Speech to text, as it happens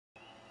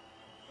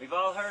We've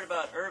all heard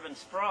about urban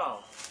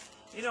sprawl.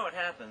 You know what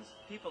happens.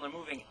 People are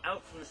moving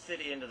out from the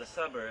city into the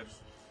suburbs.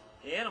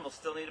 The animals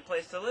still need a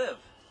place to live.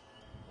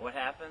 What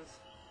happens?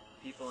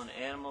 People and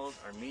animals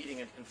are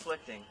meeting and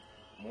conflicting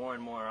more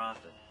and more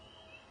often.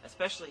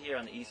 Especially here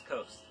on the East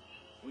Coast.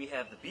 We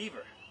have the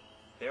beaver.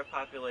 Their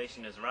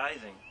population is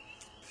rising.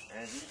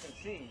 And as you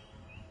can see,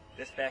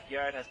 this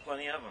backyard has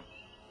plenty of them.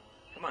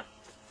 Come on.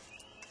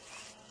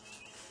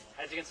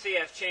 As you can see,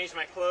 I've changed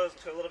my clothes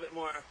to a little bit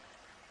more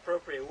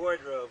appropriate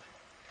wardrobe.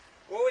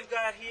 What we've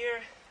got here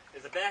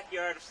is a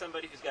backyard of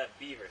somebody who's got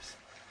beavers.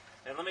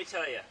 And let me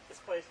tell you, this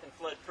place can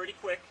flood pretty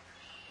quick,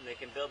 and they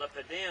can build up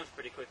their dams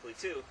pretty quickly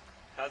too,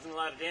 causing a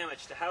lot of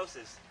damage to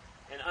houses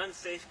in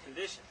unsafe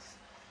conditions.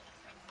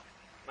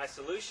 My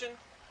solution?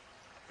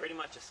 Pretty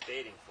much a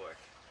spading fork.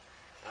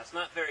 Now, it's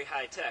not very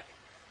high tech,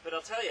 but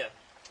I'll tell you,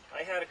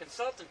 I had a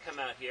consultant come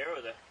out here,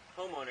 or the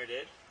homeowner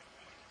did,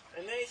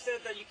 and they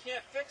said that you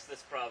can't fix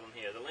this problem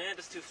here. The land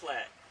is too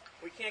flat.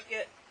 We can't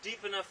get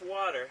deep enough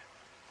water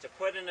to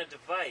put in a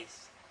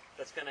device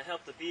that's going to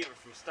help the beaver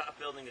from stop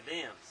building the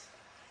dams.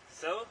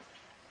 So,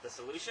 the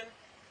solution?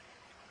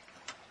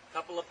 A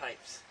couple of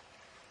pipes.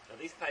 Now,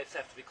 these pipes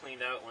have to be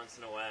cleaned out once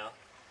in a while,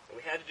 but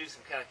we had to do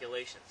some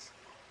calculations.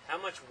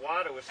 How much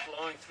water was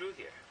flowing through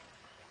here?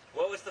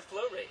 What was the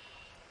flow rate?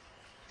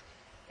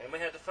 And we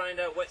had to find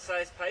out what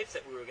size pipes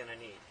that we were going to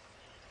need.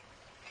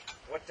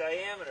 What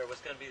diameter was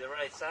going to be the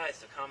right size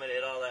to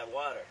accommodate all that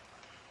water.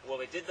 Well,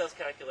 we did those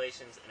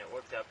calculations, and it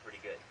worked out pretty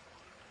good.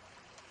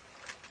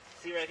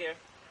 See right here?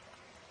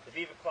 The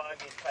beaver clog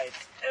these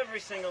pipes every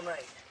single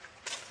night.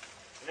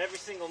 And every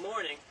single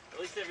morning, at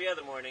least every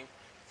other morning,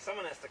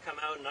 someone has to come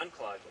out and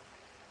unclog them.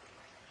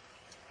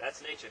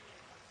 That's nature.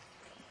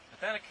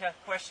 But then a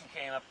question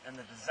came up in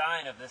the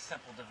design of this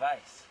simple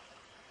device.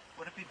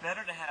 Would it be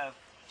better to have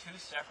two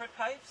separate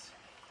pipes?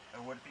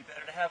 Or would it be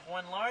better to have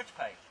one large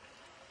pipe?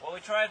 Well,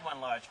 we tried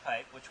one large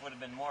pipe, which would have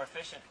been more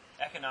efficient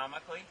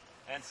economically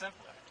and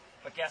simpler.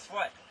 But guess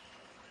what?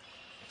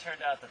 It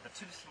turned out that the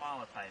two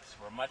smaller pipes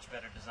were much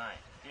better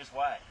designed. Here's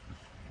why.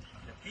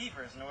 The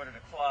beavers, in order to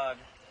clog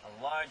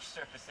a large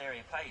surface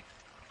area pipe,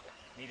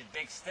 needed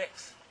big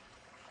sticks.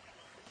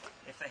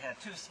 If they had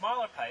two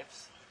smaller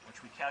pipes,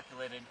 which we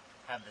calculated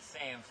have the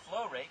same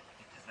flow rate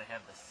because they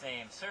have the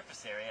same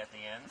surface area at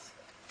the ends,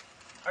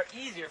 are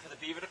easier for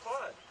the beaver to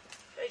clog.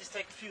 They just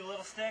take a few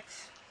little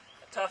sticks,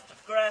 a tuft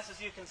of grass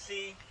as you can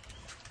see,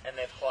 and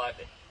they've clogged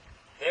it.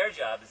 Their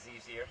job is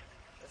easier,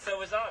 and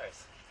so is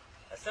ours.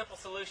 A simple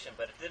solution,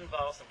 but it did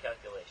involve some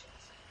calculations.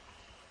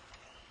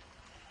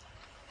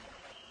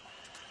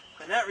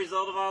 The net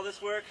result of all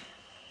this work,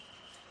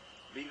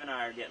 Beaver and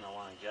I are getting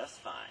along just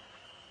fine.